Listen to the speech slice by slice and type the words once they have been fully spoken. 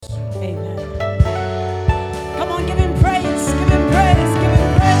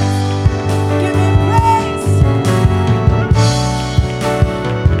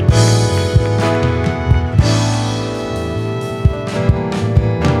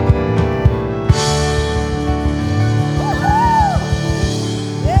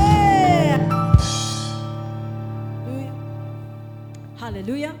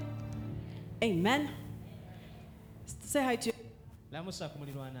Amen. Say hi to you. Lamusa ku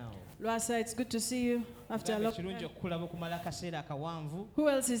mulirwanaawo. Lwasa, it's good to see you after a long time. Kirungi okukulaba okumala akaseera akawanvu. Who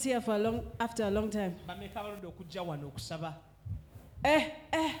else is here for after a long time? Bameka abaludde okujja wano okusaba.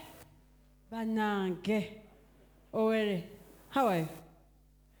 Banange. Owere. How are you?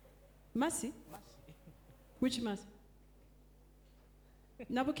 Mercy? Which Mercy?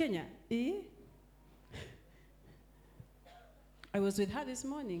 Nabukenya? I was with her this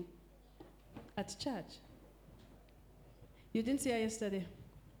morning at church. You didn't see her yesterday?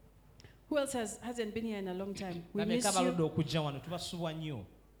 Who else hasn't been here in a long time? We miss you.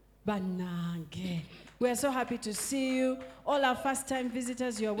 Banange. We are so happy to see you. All our first-time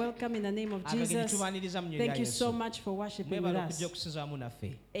visitors, you are welcome in the name of Jesus. Thank you so much for worshiping with us.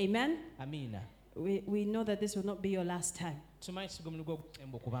 Amen. We know that this will not be your last time.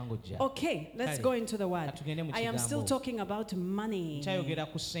 Okay, let's go into the word. I am still talking about money.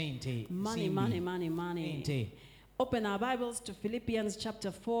 Money. Open our Bibles to Philippians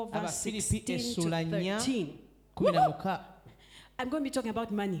chapter 4, verse 16 to 13. I'm going to be talking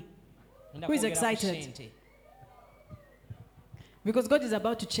about money. Who is excited? Because God is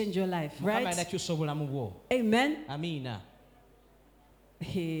about to change your life, right? Amen.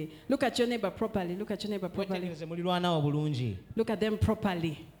 Hey, look at your neighbor properly. Look at them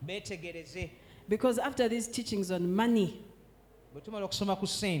properly. Because after these teachings on money,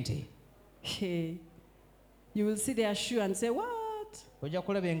 hey, you will see their shoe and say, what?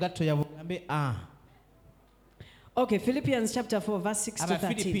 Okay, Philippians chapter 4, verse 6 to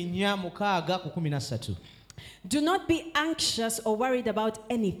 13. Do not be anxious or worried about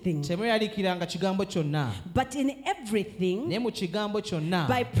anything, but in everything,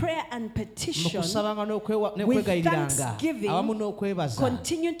 by prayer and petition, with thanksgiving,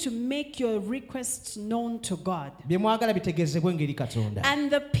 continue to make your requests known to God. And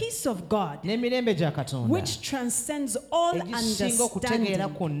the peace of God, which transcends all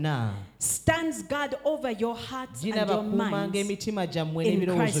understanding, stands guard over your hearts and your minds in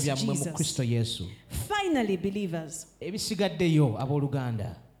Christ Jesus. Finally, believers, are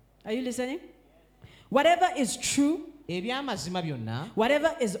you listening? Whatever is true,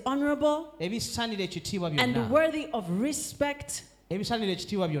 whatever is honorable and worthy of respect,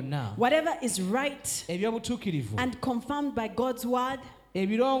 whatever is right and confirmed by God's word,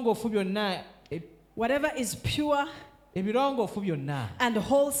 whatever is pure and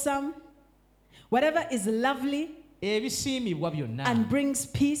wholesome, whatever is lovely and brings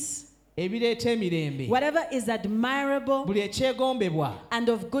peace, whatever is admirable and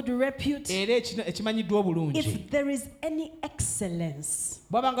of good repute, if there is any excellence,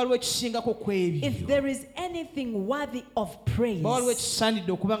 if there is anything worthy of praise,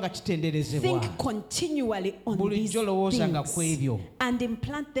 think continually on these things and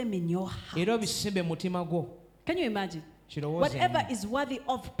implant them in your heart. Can you imagine? Whatever is worthy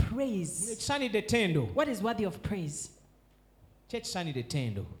of praise. What is worthy of praise?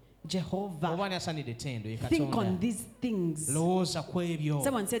 Jehovah. Think on these things.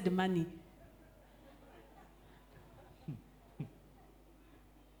 Someone said the money.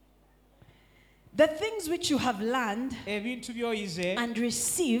 The things which you have learned and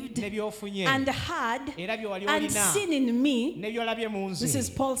received and heard and seen in me. This is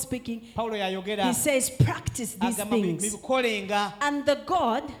Paul speaking. He says, practice these things. And the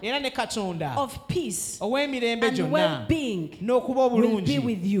God of peace and well-being will be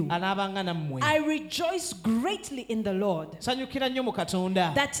with you. I rejoice greatly in the Lord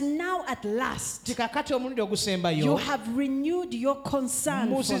that now at last you have renewed your concern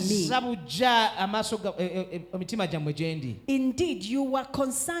for me. Indeed, you were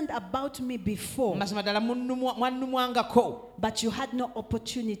concerned about me before, but you had no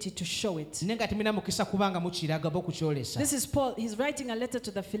opportunity to show it. This is Paul. He's writing a letter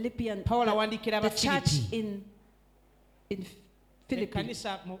to the Philippian, the church in Philippians,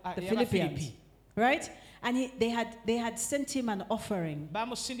 the Philippians, right? And they had sent him an offering.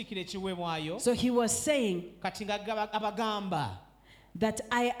 So he was saying that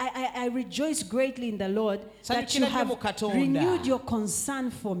I rejoice greatly in the Lord that you have renewed your concern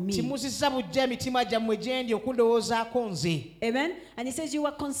for me. Amen. And he says you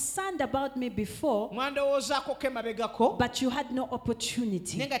were concerned about me before, but you had no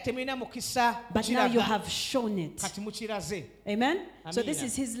opportunity. But now you have shown it. Amen. So this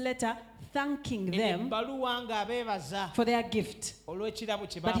is his letter thanking them for their gift.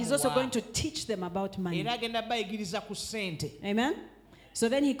 But he's also going to teach them about money. Amen. So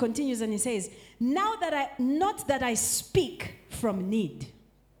then he continues and he says, not that I speak from need.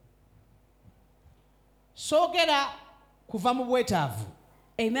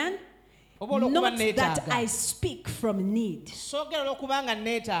 Amen. Not that I speak from need. For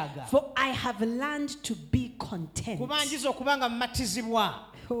I have learned to be content.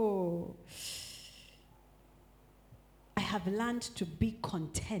 Oh. I have learned to be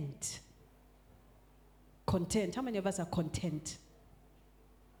content. Content. How many of us are content?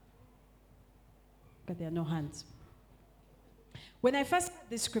 But there are no hands. When I first read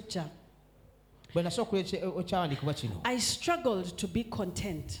this scripture, I struggled to be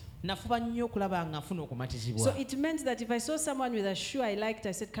content. So it meant that if I saw someone with a shoe I liked,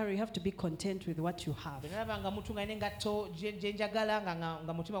 I said, Carrie, you have to be content with what you have.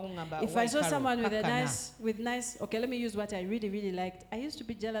 If I saw someone with nice, okay, let me use what I really, really liked. I used to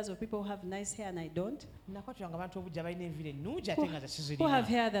be jealous of people who have nice hair and I don't. Who have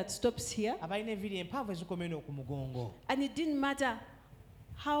hair that stops here. And it didn't matter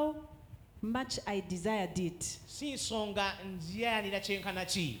how much I desired it.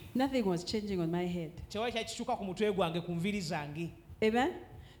 Nothing was changing on my head. Amen?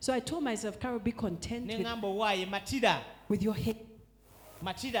 So I told myself, Carol, be content with your head.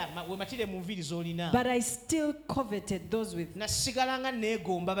 But I still coveted those with.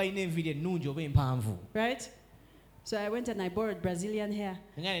 Right? So I went and I borrowed Brazilian hair.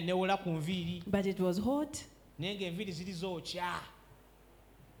 But it was hot.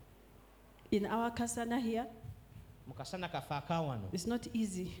 In our kasana here, it's not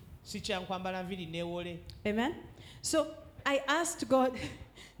easy. Amen? So I asked God.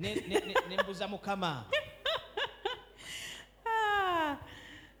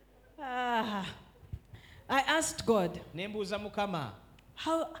 I asked God,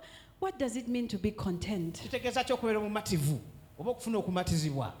 what does it mean to be content?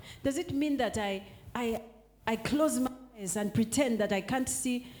 Does it mean that I close my eyes and pretend that I can't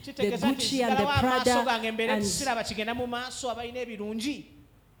see the Gucci and the Prada?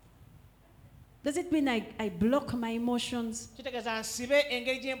 Does it mean I block my emotions?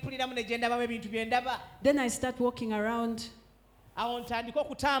 Then I start walking around. I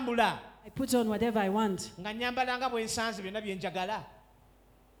put on whatever I want.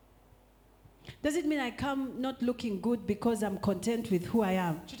 Does it mean I come not looking good because I'm content with who I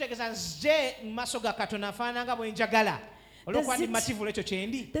am? Does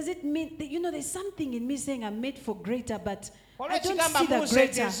it mean that, there's something in me saying I'm made for greater, but I don't see the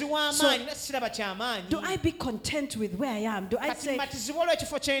greater. So, do I be content with where I am? Do I say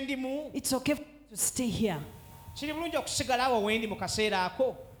it's okay to stay here?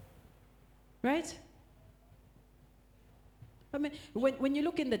 Right? I mean, when you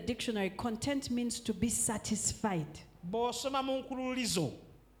look in the dictionary, content means to be satisfied.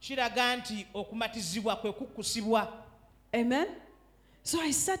 Amen? So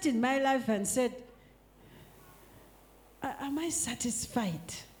I sat in my life and said, am I satisfied?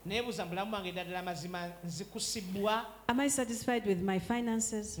 Am I satisfied with my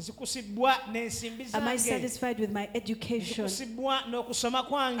finances? Am I satisfied with my education? Am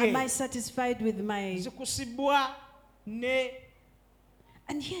I satisfied with my...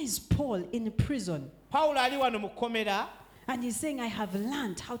 And here is Paul in prison. And he's saying, I have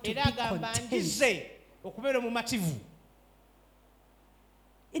learned how to be content.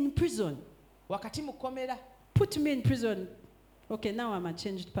 In prison. Put me in prison. Okay, now I'm a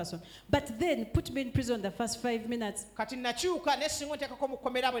changed person. But then put me in prison the first 5 minutes.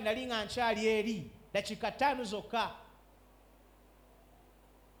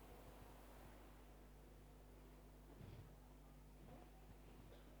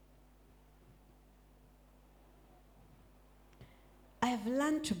 I have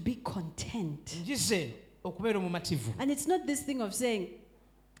learned to be content. And it's not this thing of saying,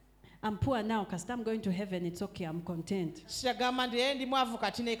 I'm poor now, because I'm going to heaven, it's okay, I'm content.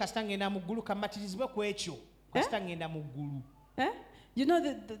 Eh? You know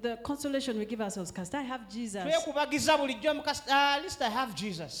the consolation we give ourselves, because I have Jesus. At least I have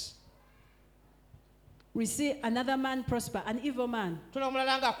Jesus. We see another man prosper, an evil man. And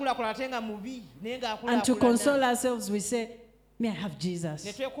to console ourselves, we say, me, I have Jesus.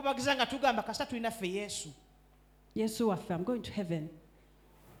 Yes, I'm going to heaven.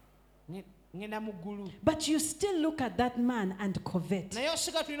 But you still look at that man and covet.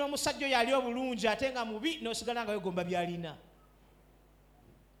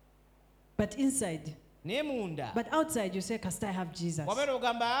 But inside, but outside you say, because I have Jesus.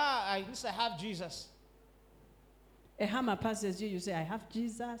 At least I have Jesus. A hammer passes you, you say, I have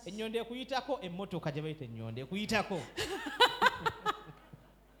Jesus.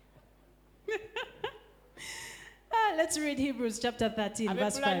 Let's read Hebrews chapter 13,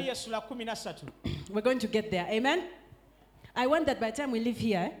 verse 5. We're going to get there. Amen? I want that by the time we leave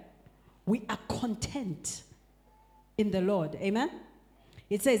here, we are content in the Lord. Amen?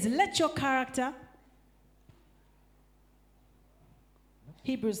 It says, let your character,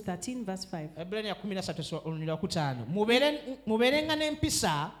 Hebrews 13 verse 5.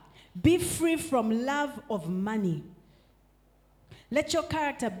 Be free from love of money. Let your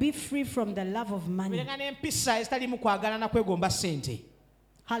character be free from the love of money.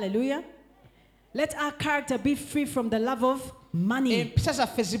 Hallelujah. Let our character be free from the love of money. It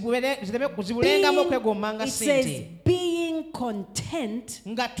says, being content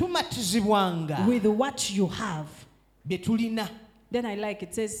with what you have. Then I like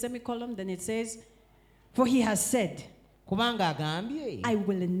it says semicolon, then it says, for he has said, I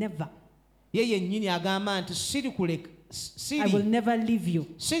will never. I will never leave you.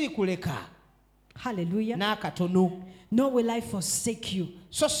 Hallelujah. Nor will I forsake you.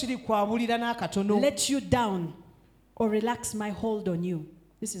 Let you down or relax my hold on you.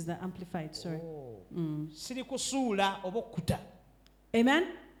 This is the Amplified, sorry. Amen?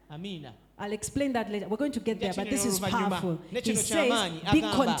 I'll explain that later. We're going to get there, but this is powerful. He says, be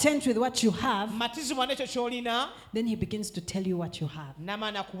content with what you have. Then he begins to tell you what you have.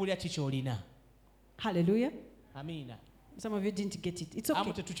 Hallelujah. Some of you didn't get it. It's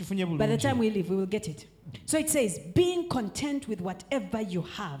okay. By the time we leave, we will get it. So it says, being content with whatever you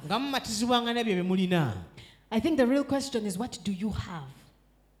have. I think the real question is, what do you have?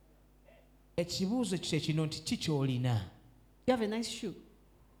 You have a nice shoe.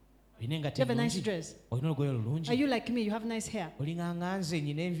 You have a nice dress. Are you like me? You have nice hair. Hey,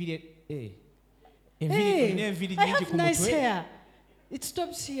 I have nice hair. It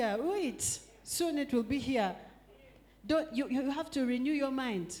stops here. Wait. Soon it will be here. You have to renew your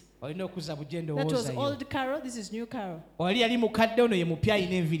mind. That was old Carol. This is new Carol.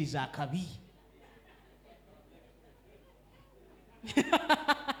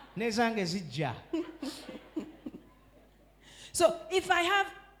 So if I have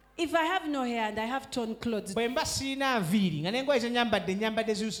no hair and I have torn clothes,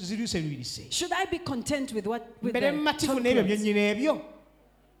 should I be content with what with the torn clothes?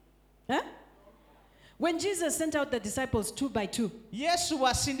 Huh? When Jesus sent out the disciples 2 by 2,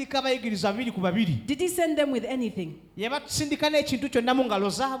 did he send them with anything?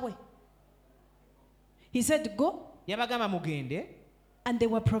 He said, go. And they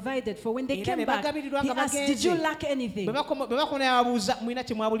were provided for. When they came back, he asked, did you lack anything?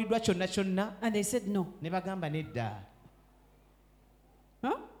 And they said no.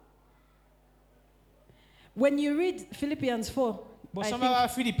 Huh? When you read Philippians 4,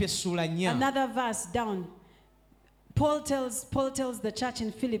 another verse down, Paul tells the church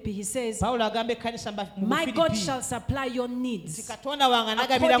in Philippi, he says, my God shall supply your needs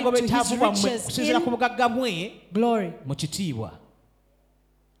according to his riches in glory.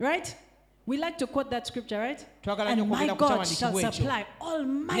 Right? We like to quote that scripture, right? And my God shall supply all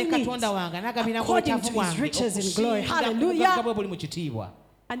my needs according to his riches in glory. Hallelujah.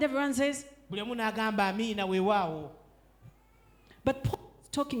 And everyone says, but Paul is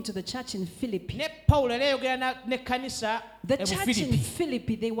talking to the church in Philippi. The church in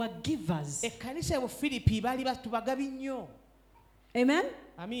Philippi, they were givers. Amen?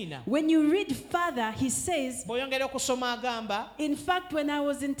 When you read further, he says, in fact, when I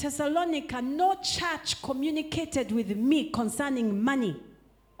was in Thessalonica, no church communicated with me concerning money.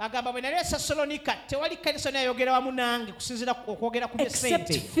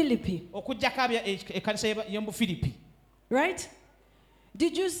 Except Philippi. Right?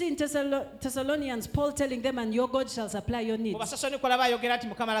 Did you see in Thessalonians Paul telling them, and your God shall supply your needs?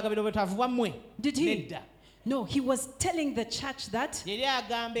 Did he? No, he was telling the church that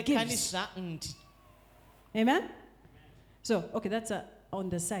gives. Amen? So, okay, that's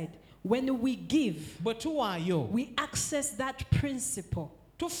on the side. When we give, we access that principle.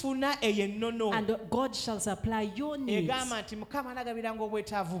 And God shall supply your needs.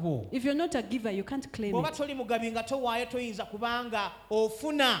 If you're not a giver, you can't claim it.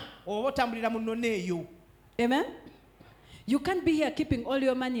 Amen? You can't be here keeping all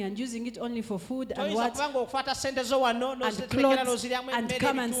your money and using it only for food and what? And clothes and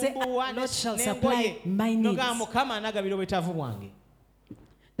come and say, Lord shall supply my needs.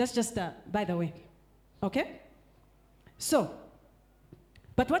 That's just by the way. Okay? So,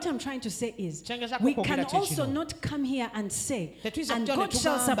 but what I'm trying to say is, we can also not come here and say, and God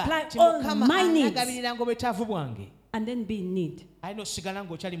shall supply all my needs, and then be in need.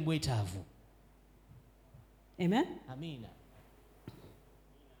 Amen?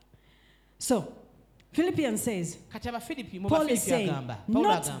 So, Philippians says, Paul is saying,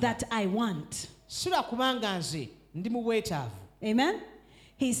 not that I want. Amen?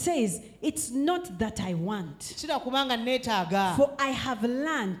 He says, it's not that I want. For I have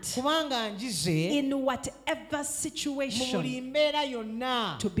learned in whatever situation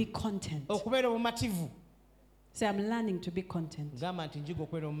to be content. Say, I'm learning to be content.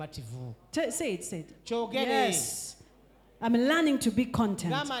 Say it. Yes. I'm learning to be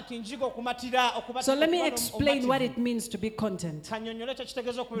content. So let me explain what it means to be content.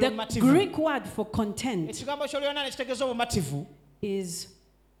 The Greek word for content is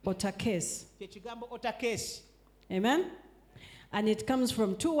otakes. Amen? And it comes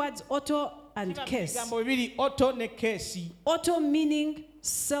from two words, auto and kes. Auto meaning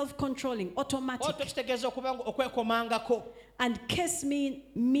self-controlling, automatic. And kes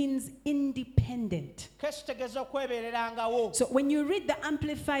means independent. So when you read the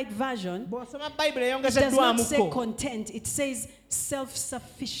Amplified Version, it does not say content, it says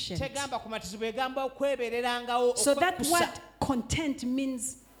self-sufficient. So that word content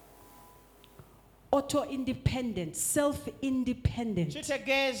means auto-independent, self-independent.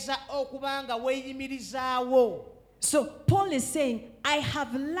 So Paul is saying, I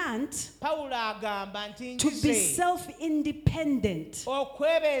have learned to be self-independent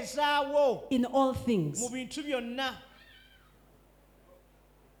in all things.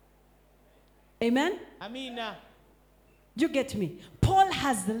 Amen? You get me? Paul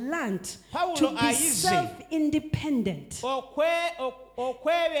has learned to be self-independent.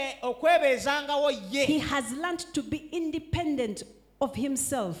 He has learned to be independent of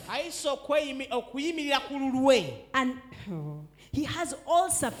himself. And he has all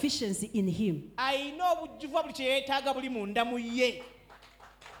sufficiency in him.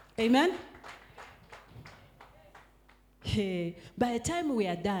 Amen? Hey, by the time we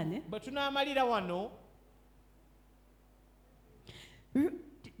are done,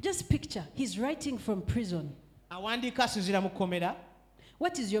 just picture, he's writing from prison.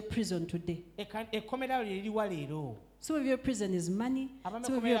 What is your prison today? Some of your prison is money.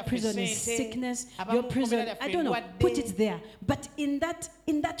 Some of your prison is sickness. Your prison, I don't know, put it there. But in that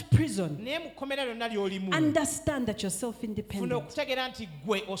prison, understand that you're self-independent.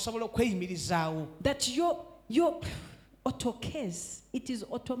 That your autocase, it is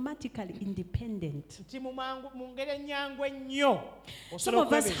automatically independent. Some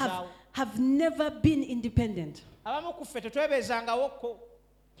of us have never been independent.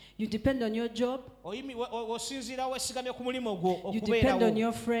 You depend on your job. You depend on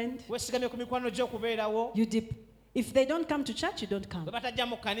your friend. If they don't come to church, you don't come.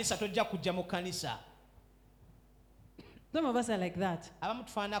 Some of us are like that.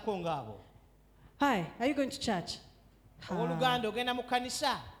 Hi, are you going to church?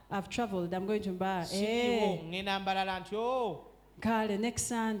 I've traveled. I'm going to Mbar. Hey. Kale, next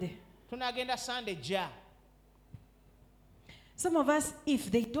Sunday. Some of us, if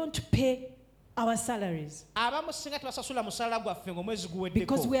they don't pay our salaries,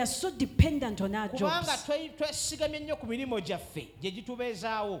 because we are so dependent on our jobs,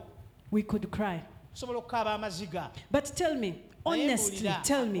 we could cry. But tell me, honestly,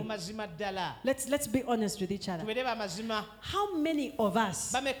 tell me, let's be honest with each other. How many of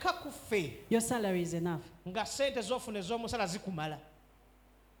us, your salary is enough?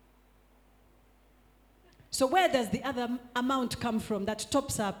 So where does the other amount come from that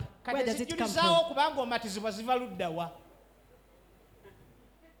tops up? Where does it come from?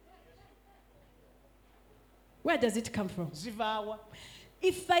 Where does it come from?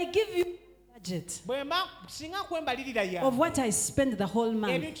 If I give you a budget of what I spend the whole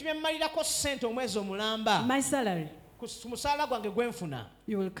month, my salary,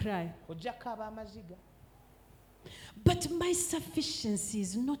 you will cry. But my sufficiency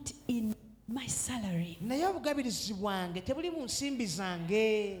is not in my salary. My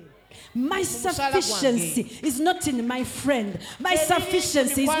sufficiency is not in my friend. My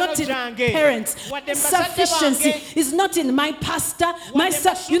sufficiency is not in parents. Sufficiency is not in my pastor.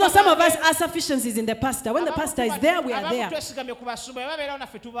 You know, some of us, our sufficiency is in the pastor. When the pastor is there, we are there.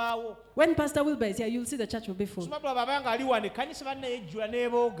 When Pastor Wilbur is here, you'll see the church will be full.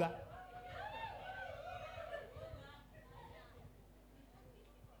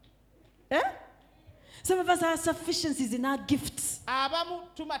 Eh? Some of us, our sufficiency is in our gifts.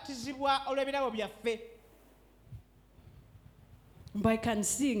 But I can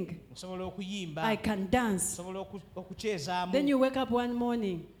sing. I can dance. Then you wake up one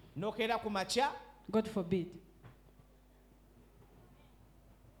morning. God forbid.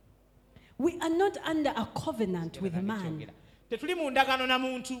 We are not under a covenant with man. Do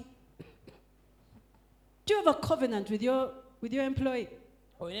you have a covenant with your employee?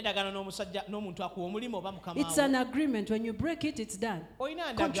 It's an agreement. When you break it, it's done.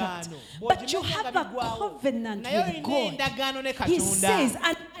 Contract. But you have a covenant with God. He says,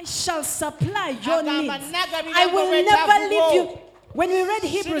 and I shall supply your needs. I will never leave you. When we read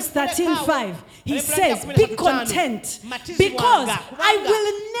Hebrews 13:5, he says, be content because I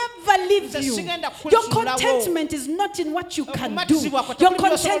will never leave you. Your contentment is not in what you can do. Your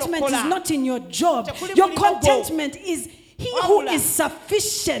contentment is not in your job. Your contentment is he who is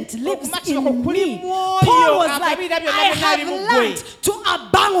sufficient lives in me. Paul was like, I have learned to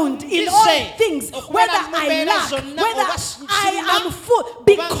abound in all things, whether I lack, whether I am full,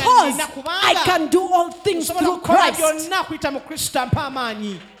 because I can do all things through Christ.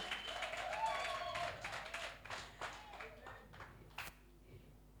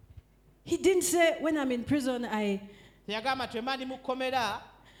 He didn't say, when I'm in prison,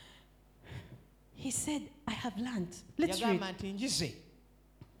 He said, I have learned. Let's read.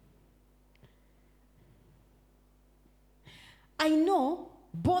 I know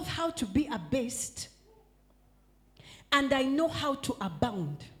both how to be abased and I know how to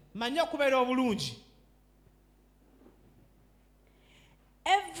abound.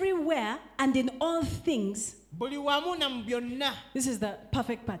 Everywhere and in all things, this is the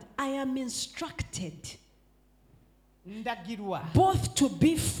perfect part, I am instructed both to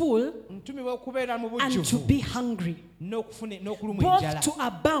be full and to be hungry, both to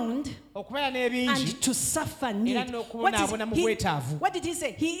abound and to suffer need. What did he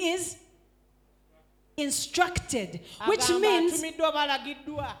say? He is instructed, which means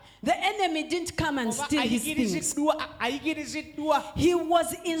the enemy didn't come and steal his things. He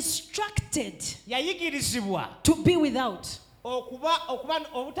was instructed to be without.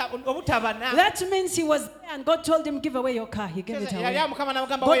 That means he was there and God told him, give away your car. He gave it away.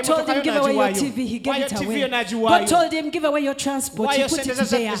 God told him, give away your TV. He gave it away. God told him, give away your transport. He put it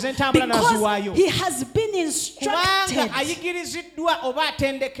there. Because he has been instructed.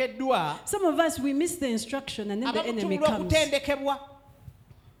 Some of us, we miss the instruction and then the enemy comes.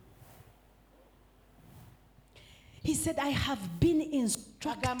 He said, I have been instructed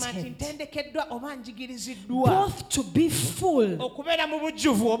both to be full and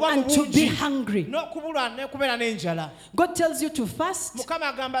to be hungry. God tells you to fast.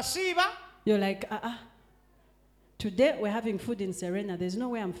 You're like, today we're having food in Serena. There's no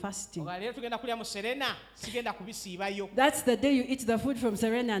way I'm fasting. That's the day you eat the food from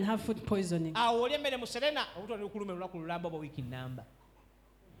Serena and have food poisoning.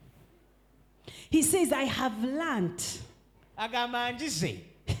 He says, I have learned.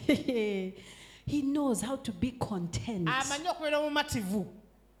 He knows how to be content.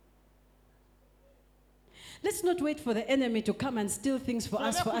 Let's not wait for the enemy to come and steal things for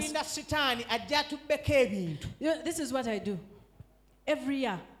us. This is what I do. Every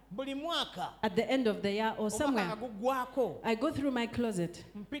year, at the end of the year or somewhere, I go through my closet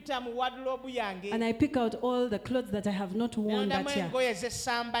and I pick out all the clothes that I have not worn that year.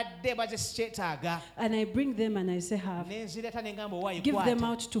 And I bring them and I say, give them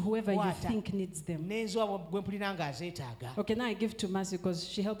out to whoever you think needs them. Okay, now I give to Mercy because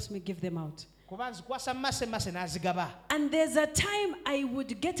she helps me give them out. And there's a time I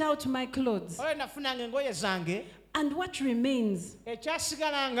would get out my clothes. And what remains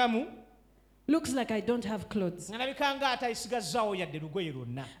looks like I don't have clothes. And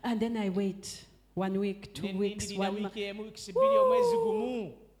then I wait 1 week, 2 weeks, 1 month.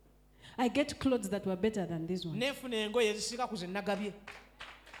 I get clothes that were better than this one.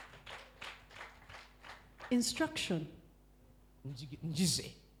 Instruction.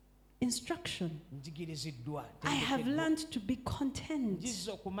 Instruction. I have learned to be content.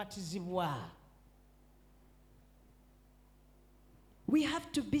 We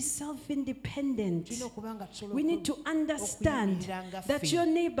have to be self-independent. We need to understand that your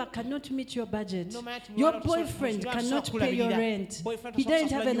neighbor cannot meet your budget. Your boyfriend cannot pay your rent. He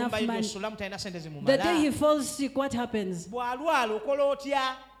doesn't have enough money. The day he falls sick, what happens?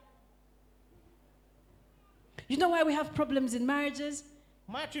 You know why we have problems in marriages?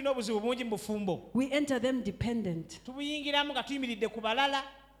 We enter them dependent.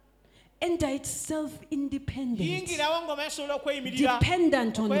 Enter it self-independent.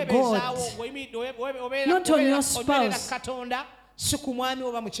 Dependent on God. Not on your spouse.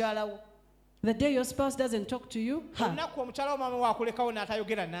 The day your spouse doesn't talk to you,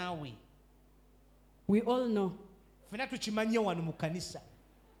 we all know.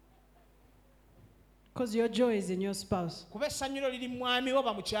 Because your joy is in your spouse.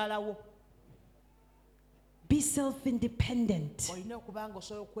 Be self-independent.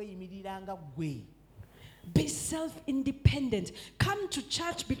 Be self-independent. Come to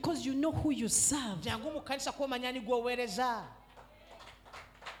church because you know who you serve.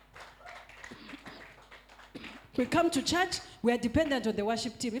 We come to church, we are dependent on the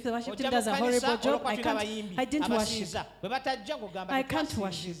worship team. If the worship team does a horrible job, I didn't worship. I can't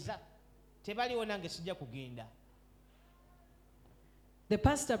worship. The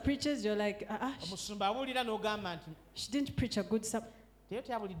pastor preaches, you're like, she didn't preach a good sermon.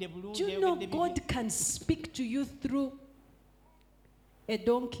 Do you know God can speak to you through a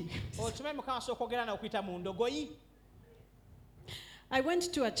donkey? I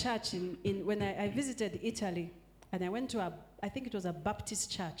went to a church when I visited Italy, and I went to I think it was a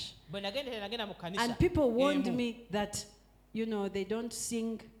Baptist church. And people warned me that, they don't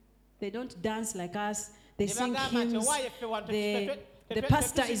sing, they don't dance like us, they sing hymns, the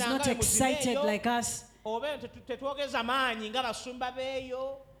pastor is not excited like us.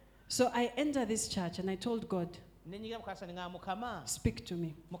 So I entered this church and I told God, speak to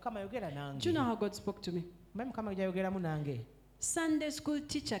me. Do you know how God spoke to me? Sunday school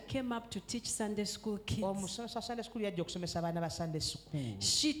teacher came up to teach Sunday school kids.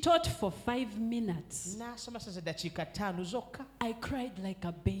 She taught for 5 minutes. I cried like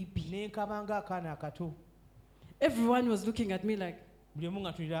a baby. Everyone was looking at me like,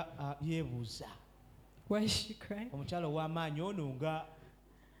 why is she crying?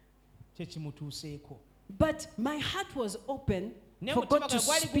 But my heart was open for God to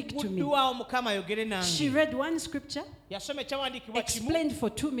speak to me. She read one scripture, explained for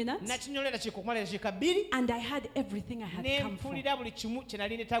 2 minutes, and I had everything I had come for.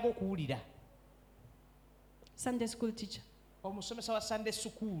 Sunday school teacher.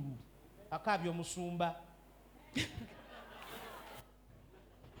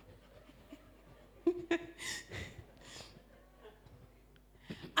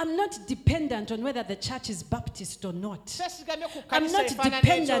 I'm not dependent on whether the church is Baptist or not. I'm not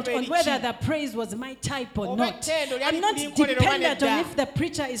dependent on whether the praise was my type or not. I'm not dependent on if the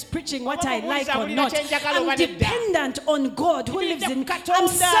preacher is preaching what I like or not. I'm dependent on God who lives in me. I'm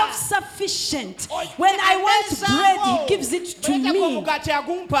self-sufficient. When I want bread, He gives it to me.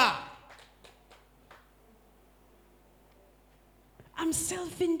 I'm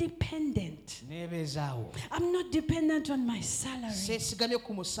self-independent. I'm not dependent on my salary.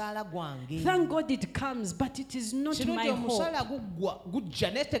 Thank God it comes, but it is not my hope.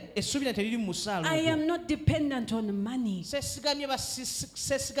 I am not dependent on money.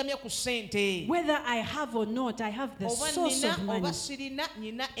 Whether I have or not, I have the source of money.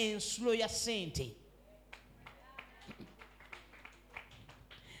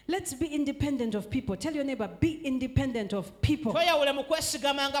 Let's be independent of people. Tell your neighbor, be independent of people. The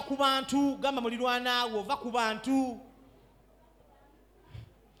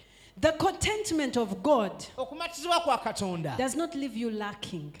contentment of God does not leave you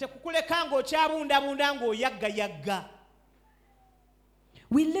lacking.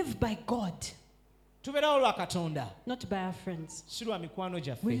 We live by God, not by our friends.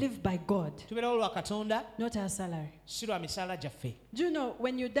 We live by God, not our salary. Do you know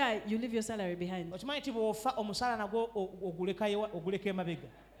when you die, you leave your salary behind?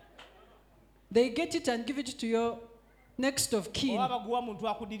 They get it and give it to your next of kin. That's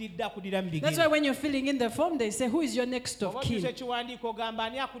why when you're filling in the form, they say, who is your next of kin?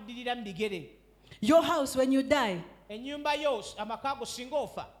 Your house, when you die, or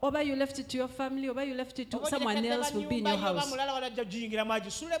you left it to your family, or you left it to someone else will be in your house.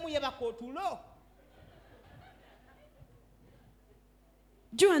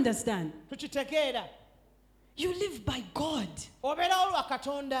 Do you understand? You live by God.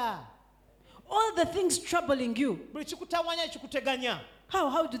 All the things troubling you,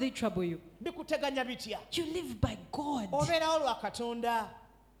 how do they trouble you? You live by God.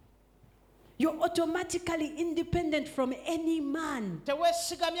 You're automatically independent from any man.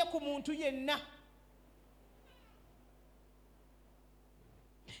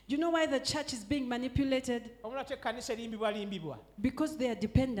 You know why the church is being manipulated? Because they are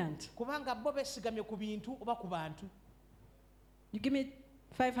dependent. You give me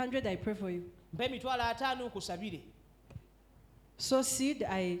 500, I pray for you. Sow seed,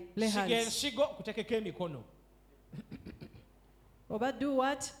 I lay hands. Oba do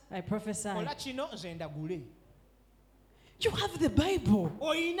what? I prophesy. You have the Bible.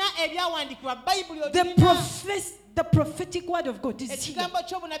 The prophetic word of God is here.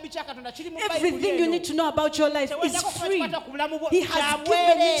 Everything you need to know about your life is free. He has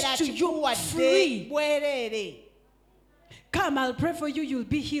given it to you free. Come, I'll pray for you, you'll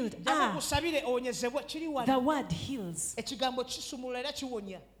be healed. The word heals.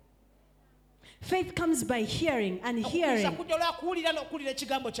 Faith comes by hearing, and hearing.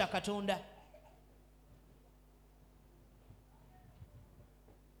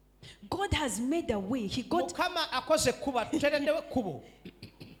 God has made a way. He got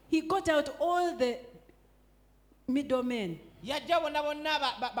out all the middlemen.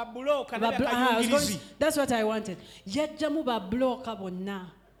 That's what I wanted.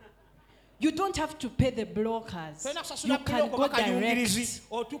 You don't have to pay the blockers. You can go direct.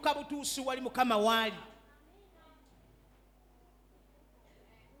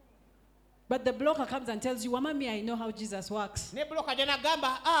 But the blocker comes and tells you, Mama, I know how Jesus works.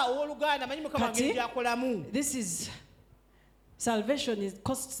 This is salvation. It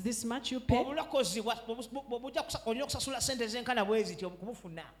costs this much, you pay.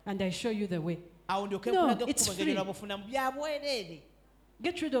 And I show you the way. No, it's free.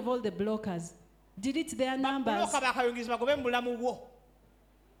 Get rid of all the blockers. Delete their numbers.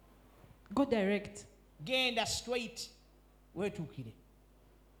 Go direct. Genda straight.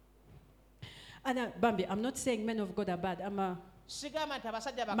 And Bambi, I'm not saying men of God are bad. I'm a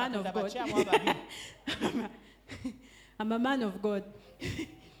man of God. I'm a man of God.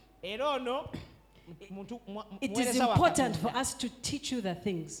 It is important for us to teach you the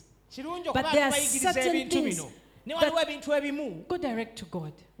things. But there are certain things that go direct to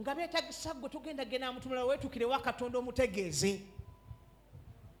God.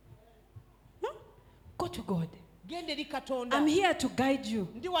 Go to God. I'm here to guide you.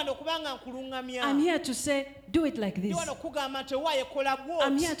 I'm here to say, do it like this. I'm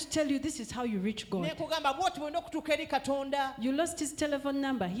here to tell you this is how you reach God. You lost his telephone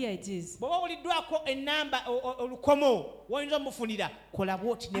number. Here it is.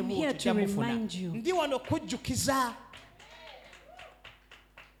 I'm here to remind you.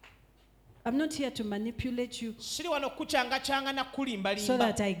 I'm not here to manipulate you so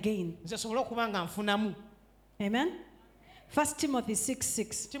that I gain. Amen. 1 Timothy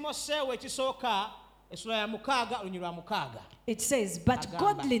 6:6. It says, but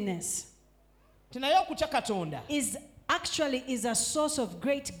godliness is a source of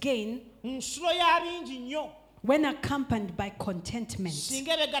great gain when accompanied by contentment.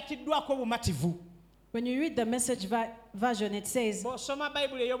 When you read the Message version, it says,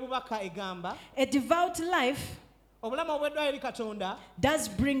 a devout life does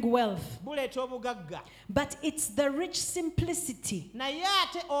bring wealth, but it's the rich simplicity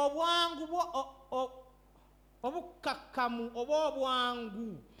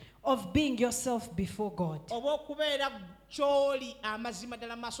of being yourself before God.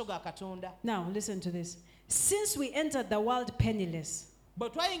 Now listen to this. Since we entered the world penniless,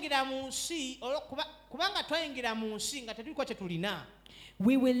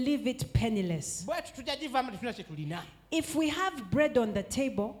 we will leave it penniless. If we have bread on the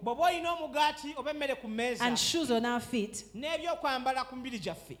table and shoes on our feet,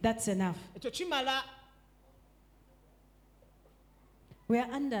 that's enough. We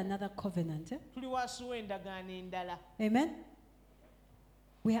are under another covenant. Amen?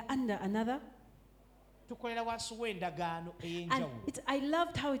 We are under another. And I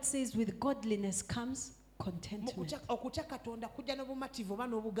loved how it says, with godliness comes contentment.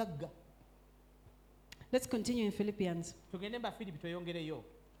 Let's continue in Philippians.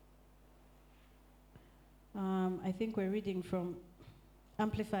 I think we're reading from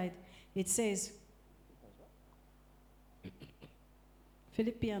Amplified. It says,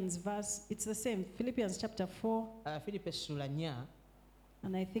 Philippians verse, it's the same, Philippians chapter 4.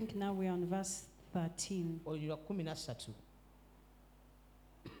 And I think now we're on verse 13.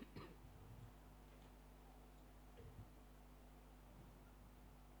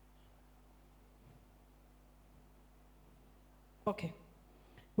 Okay.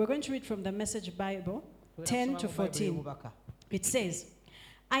 We're going to read from the Message Bible, 10 to 14. It says,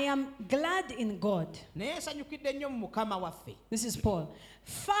 I am glad in God. This is Paul.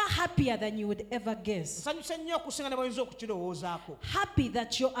 Far happier than you would ever guess. Happy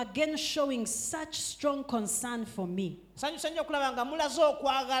that you're again showing such strong concern for me.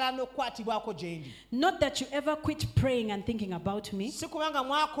 Not that you ever quit praying and thinking about me.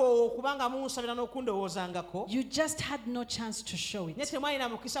 You just had no chance to show it.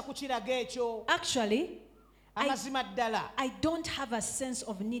 Actually, I don't have a sense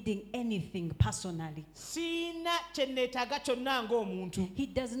of needing anything personally. He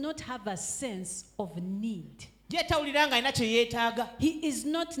does not have a sense of need. He is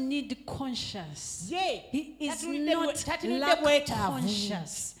not need conscious. He is not lack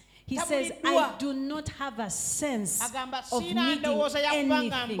conscious. He says, I do not have a sense of needing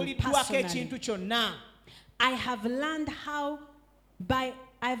anything personally. I have learned how by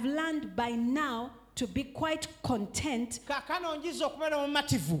I've learned by now to be quite content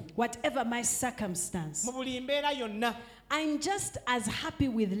whatever my circumstance. I'm just as happy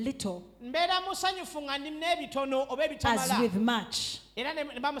with little as with much.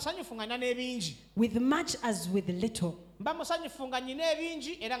 With much as with little.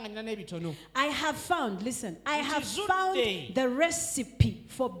 I have found, listen, I have found the recipe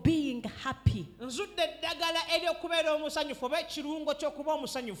for being happy.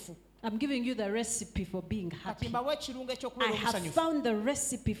 I'm giving you the recipe for being happy. I have found the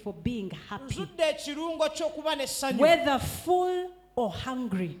recipe for being happy. Whether full or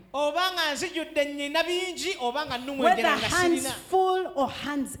hungry. Whether hands full or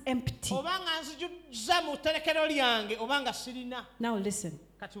hands empty. Now listen.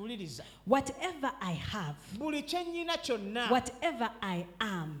 Whatever I have, whatever I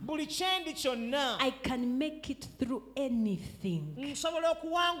am, I can make it through anything in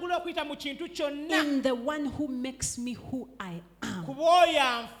the one who makes me who I am.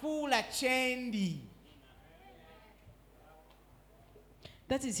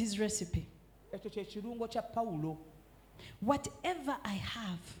 That is his recipe. Whatever I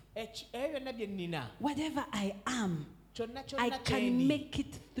have, whatever I am, I can make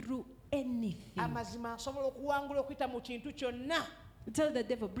it through anything. Tell the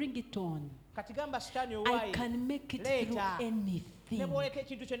devil, bring it on. I can make it through anything.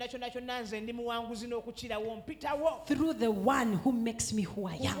 Through the one who makes me who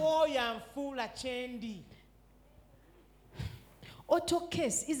I am. Auto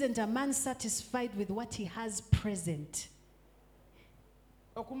case isn't a man satisfied with what he has present.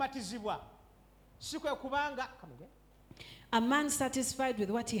 A man satisfied with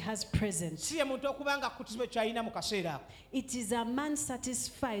what he has present. It is a man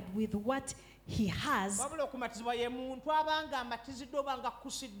satisfied with what he has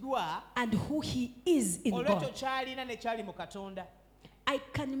and who he is in God. I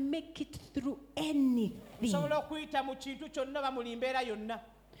can make it through anything.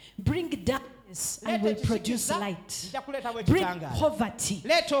 Bring darkness, I will produce light. Bring poverty,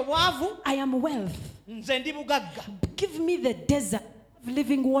 I am wealth. Give me the desert,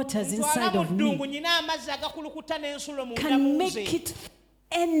 living waters inside of me. Can make it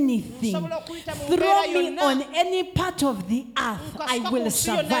anything. Throw me on any part of the earth, I will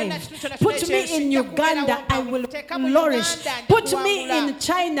survive. Put me in Uganda, I will flourish. Put me in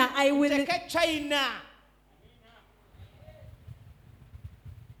China, I will.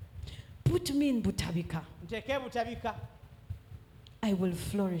 Put me in Butabika, I will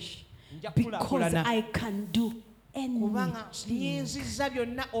flourish because I can do anything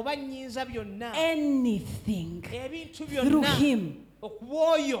through him.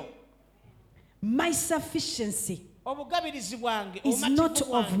 My sufficiency is not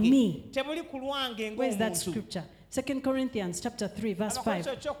of me. Where is that scripture? 2 Corinthians chapter 3 verse 5.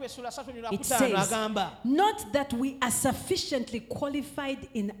 It says, not that we are sufficiently qualified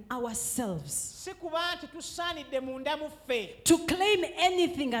in ourselves to claim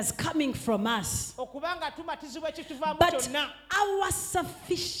anything as coming from us, but our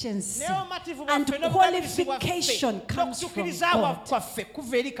sufficiency and qualification comes from God.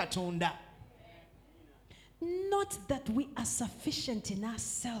 Not that we are sufficient in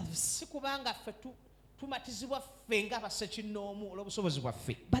ourselves,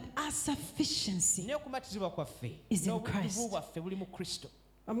 but our sufficiency is in Christ.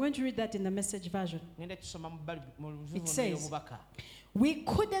 I'm going to read that in the Message version. It says, we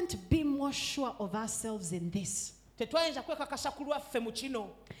couldn't be more sure of ourselves in this,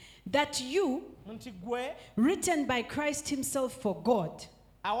 that you, written by Christ himself for God,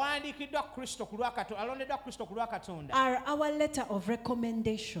 are our letter of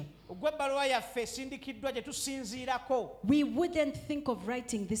recommendation. We wouldn't think of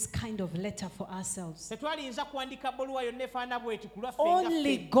writing this kind of letter for ourselves.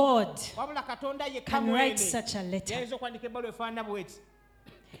 Only God can write such a letter.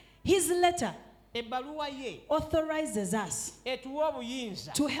 His letter authorizes us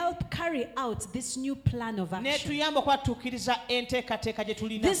to help carry out this new plan of action.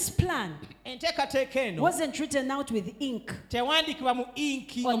 This plan wasn't written out with ink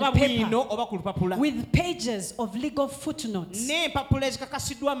on paper with pages of legal footnotes,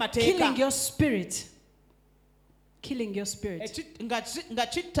 killing your spirit.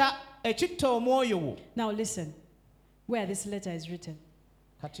 Now listen, where this letter is written.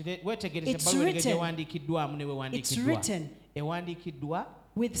 It's written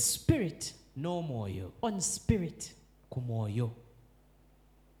with spirit on spirit.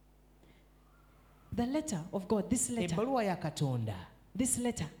 The letter of God, this letter, This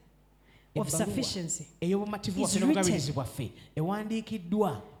letter of sufficiency is written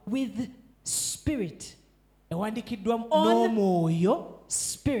with spirit. On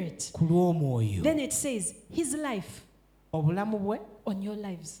spirit. Then it says his life on your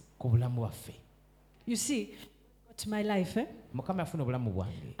lives. You see, got my life,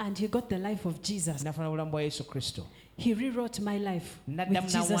 and he got the life of Jesus. He rewrote my life with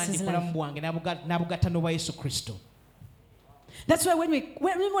Jesus' life. That's why when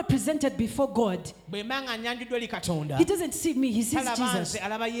we're presented before God, he doesn't see me, he sees Jesus.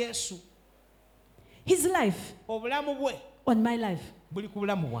 His life on my life.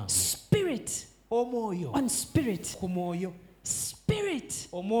 Spirit on spirit. Spirit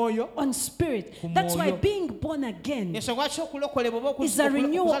on spirit. That's why being born again is a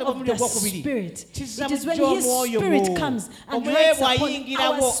renewal of the spirit. It is when his spirit comes and rides upon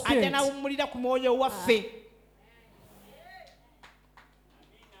our spirit.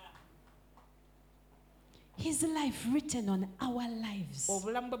 His life written on our lives.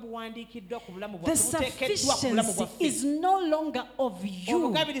 The sufficiency is no longer of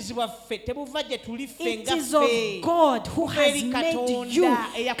you. It is of God who has made you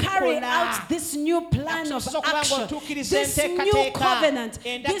carry out this new plan of action, this new covenant,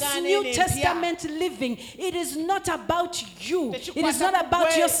 this New Testament living. It is not about you. It is not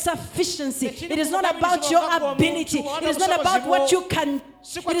about your sufficiency. It is not about your ability. It is not about what you can do.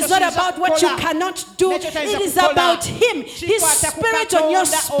 It is not about what you cannot do. It is about him. His spirit on your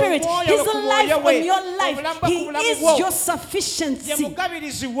spirit. His life on your life. He is your sufficiency.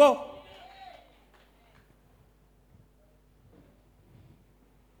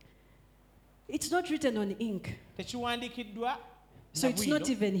 It's not written on ink. So it's not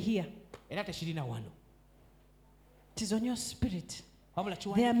even here. It is on your spirit.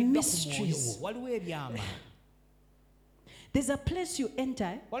 There are mysteries. There's a place you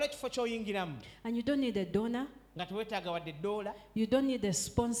enter and you don't need a donor. You don't need a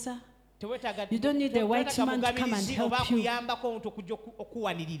sponsor. You don't need a white man to come and help you.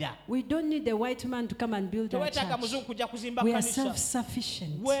 We don't need a white man to come and build our church. We are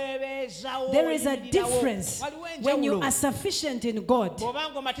self-sufficient. There is a difference when you are sufficient in God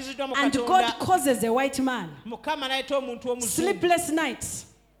and God causes a white man sleepless nights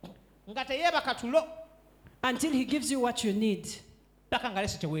until he gives you what you need.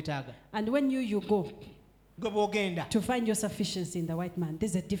 And when you go to find your sufficiency in the white man,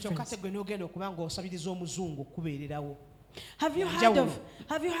 there's a difference. Have you heard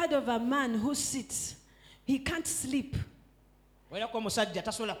of a man who sits, he can't sleep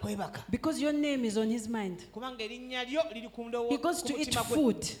because your name is on his mind? He goes to eat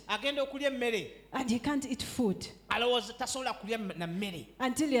food and he can't eat food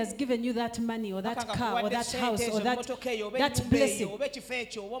until he has given you that money or that car or that house or that blessing.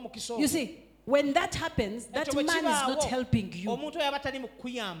 You see, when that happens, that man is not helping you.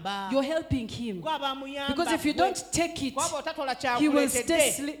 You're helping him. Because if you don't take it, he will stay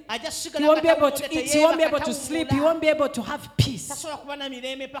asleep. He won't be able to eat. He won't be able to sleep. He won't be able to have peace.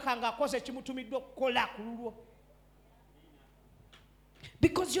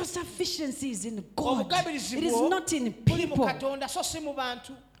 Because your sufficiency is in God. It is not in people.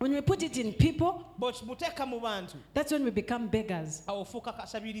 When we put it in people, that's when we become beggars.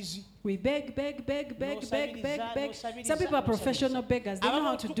 We beg. Some people are professional beggars. They know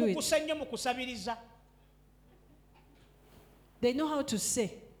how to do it. They know how to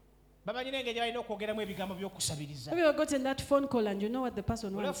say. Have you ever gotten that phone call and you know what the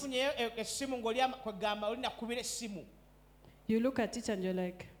person wants? You look at it and you're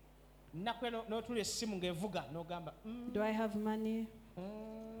like, do I have money?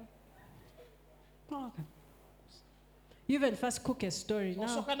 Oh, okay. You even first cook a story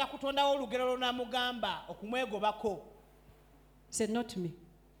now. Said not to me.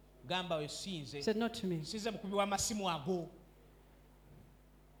 Said not to me.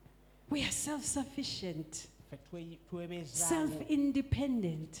 We are self-sufficient.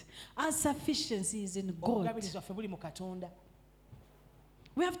 Self-independent. Our sufficiency is in God.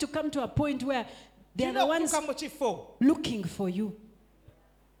 We have to come to a point where they are the ones looking for you.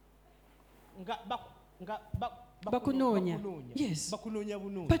 Bakunonya. Yes.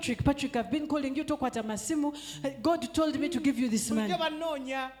 Patrick, I've been calling you. God told me to give you this money.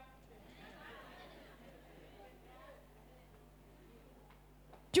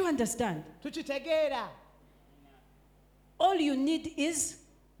 Do you understand? All you need is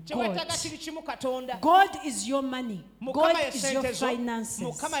God. God is your money. God is your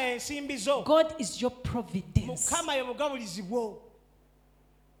finances. God is your providence.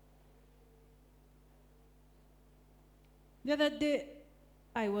 The other day,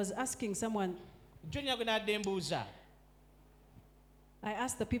 I was asking someone, I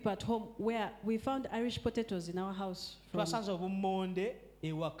asked the people at home where we found Irish potatoes in our house. A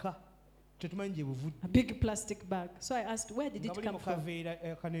big plastic bag. So I asked, where did it come from? They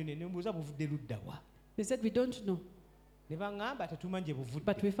said, we don't know.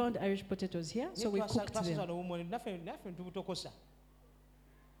 But we found Irish potatoes here, so we cooked them.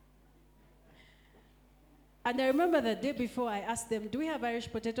 And I remember the day before I asked them, do we have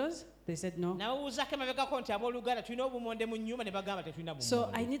Irish potatoes? They said no.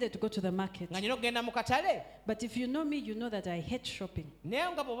 So I needed to go to the market. But if you know me, you know that I hate shopping.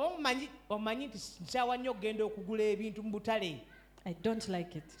 I don't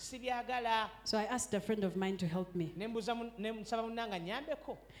like it. So I asked a friend of mine to help me.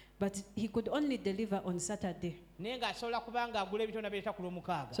 But he could only deliver on Saturday. So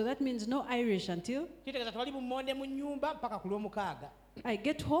that means no Irish until I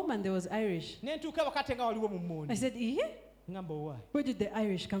get home and there was Irish. I said, where did the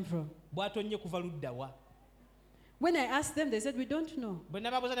Irish come from? When I asked them, they said, we don't know.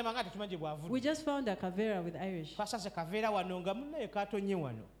 We just found a Kavera with Irish.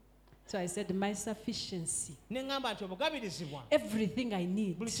 So I said, my sufficiency. Everything I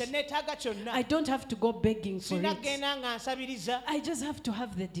need. I don't have to go begging for it. I just have to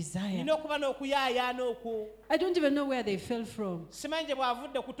have the desire. I don't even know where they fell from.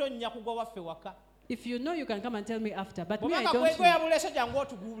 If you know, you can come and tell me after. But me, I don't know.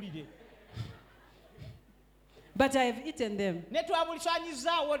 But I have eaten them.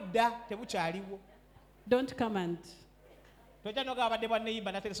 Don't come and... But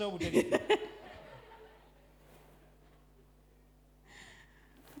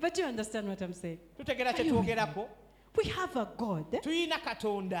you understand what I'm saying? We have a God.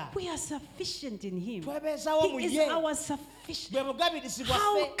 We are sufficient in Him. He is our sufficient.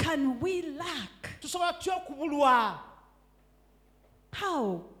 How can we lack?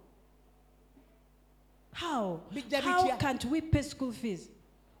 How? How can't we pay school fees?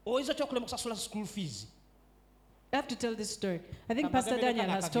 I have to tell this story. I think Pastor Daniel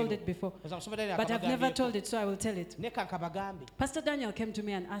has told it before, but I've never told it, so I will tell it. Pastor Daniel came to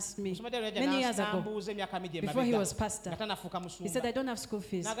me and asked me many years ago, before he was pastor, he said, I don't have school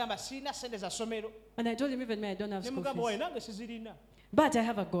fees. And I told him, even me, I don't have school fees. But I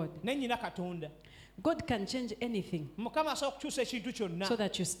have a God. God can change anything so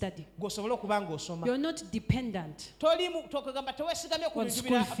that you study. You're not dependent on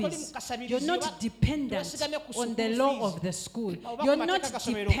school fees. You're not dependent on the law of the school. You're not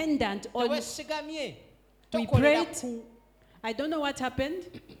dependent on... We prayed. I don't know what happened.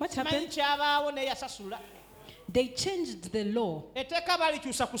 What happened? They changed the law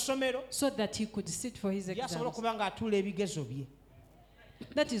so that he could sit for his exams.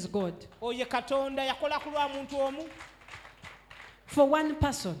 That is God. For one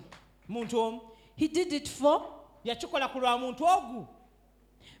person. He did it for...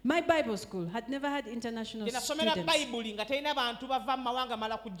 My Bible school had never had international students.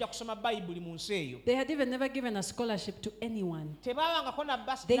 They had even never given a scholarship to anyone. They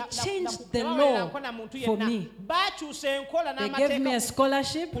changed the law for me. They gave me a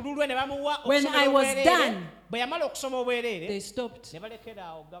scholarship. When I was done, they stopped.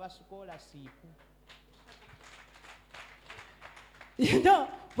 You know,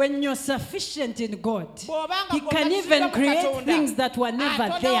 when you're sufficient in God, He can even create things that were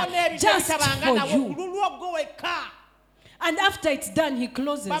never there just for you. And after it's done, He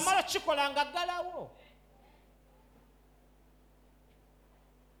closes.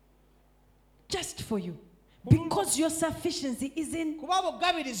 Just for you. Because your sufficiency is in...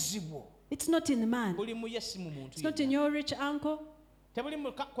 It's not in man. It's not in your rich uncle.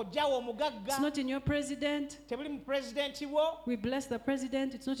 It's not in your president. We bless the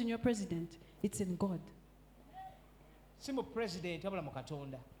president. It's not in your president. It's in God.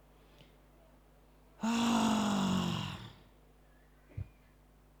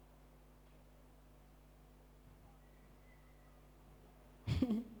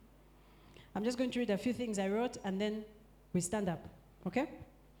 I'm just going to read a few things I wrote and then we stand up. Okay?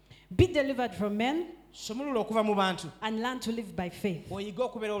 Be delivered from men and learn to live by faith. Fight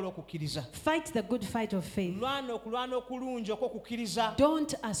the good fight of faith.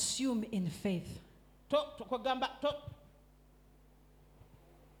 Don't assume in faith.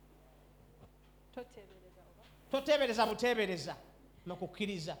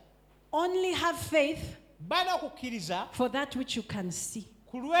 Only have faith for that which you can see.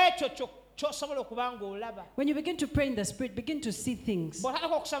 When you begin to pray in the Spirit, begin to see things.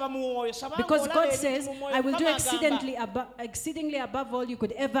 Because God says, I will do exceedingly above all you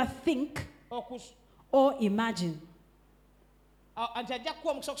could ever think or imagine.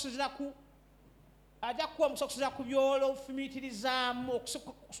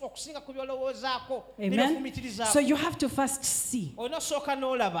 Amen. So you have to first see.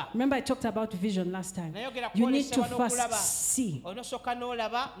 Remember I talked about vision last time. You need to first see.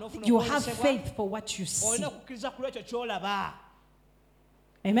 You have faith for what you see.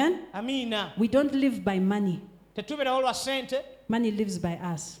 Amen. We don't live by money. Money lives by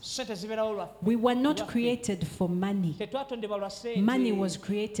us. We were not created for money. Money was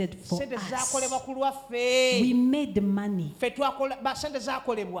created for us. We made money.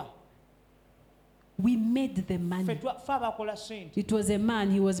 We made the money. It was a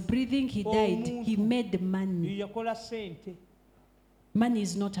man, he was breathing, he died. He made money. Money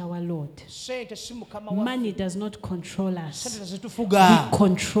is not our Lord. Money does not control us. We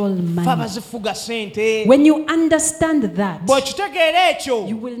control money. When you understand that,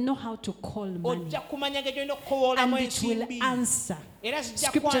 you will know how to call money. And it will answer.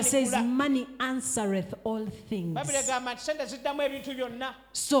 Scripture says, money answereth all things.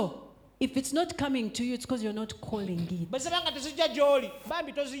 So, if it's not coming to you, it's because you're not calling it.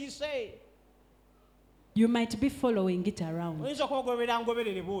 You might be following it around.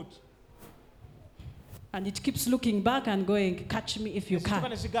 And it keeps looking back and going, catch me if you can.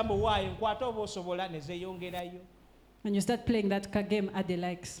 And you start playing that game Ade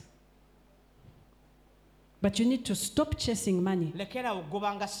likes. But you need to stop chasing money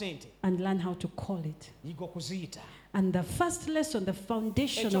and learn how to call it. And the first lesson, the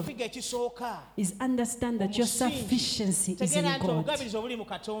foundation of is understand that your sufficiency is in God.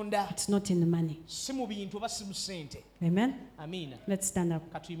 It's not in the money. Amen? Let's stand up.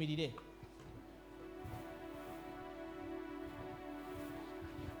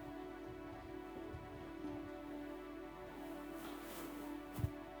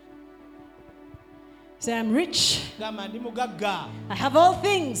 Say, I'm rich. I have all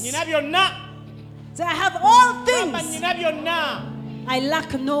things. Say, I have all things. I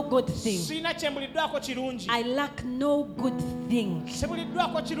lack no good thing. I lack no good thing.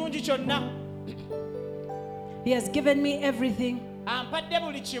 He has given me everything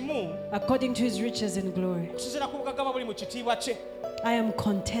according to his riches in glory. I am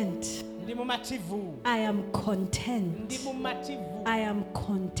content. I am content. I am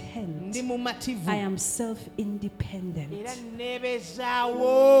content. I am self-independent.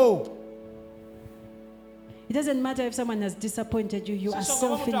 It doesn't matter if someone has disappointed you, you are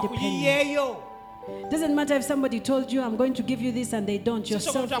self-independent. It doesn't matter if somebody told you, I'm going to give you this and they don't, you're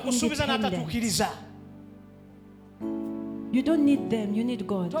self-independent. You don't need them, you need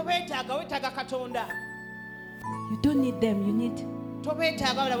God. You don't need them, you need. If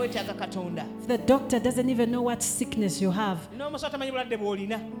the doctor doesn't even know what sickness you have,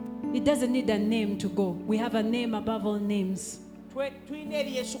 it doesn't need a name to go. We have a name above all names.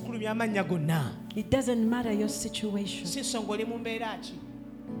 It doesn't matter your situation.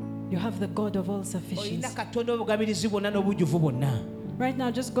 You have the God of all sufficiency. Right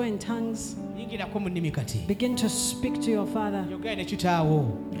now, just go in tongues. Begin to speak to your Father.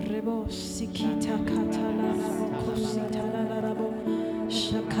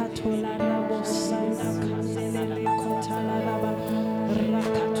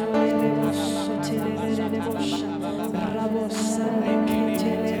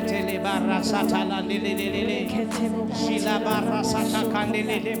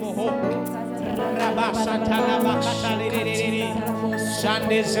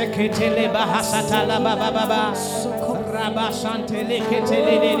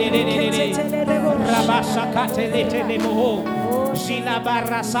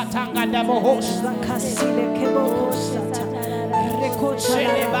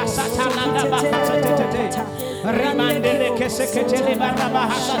 Remandele keseketele baraba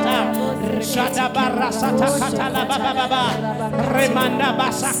hasata shada barasata katala baba remanda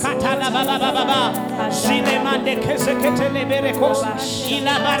basakatala baba zinemande keseketele berekos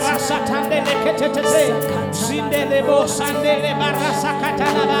ila barasata ndele ketete zindele bo sandele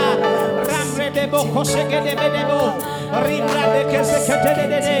barasakatala ramre de boko segede bedebo rimra de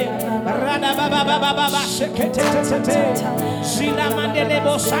keseketele de rada baba seketete zina mandele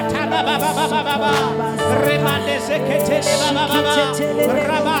bo satala baba remande seketele baba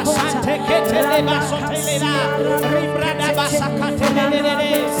raba sante ketele basotela ribrada basakatele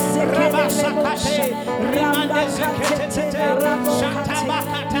raba sakate remande seketete shanta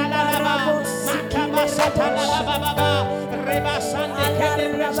bakatala baba mata basatala baba reba sante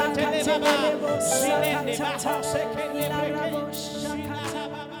ketele Zile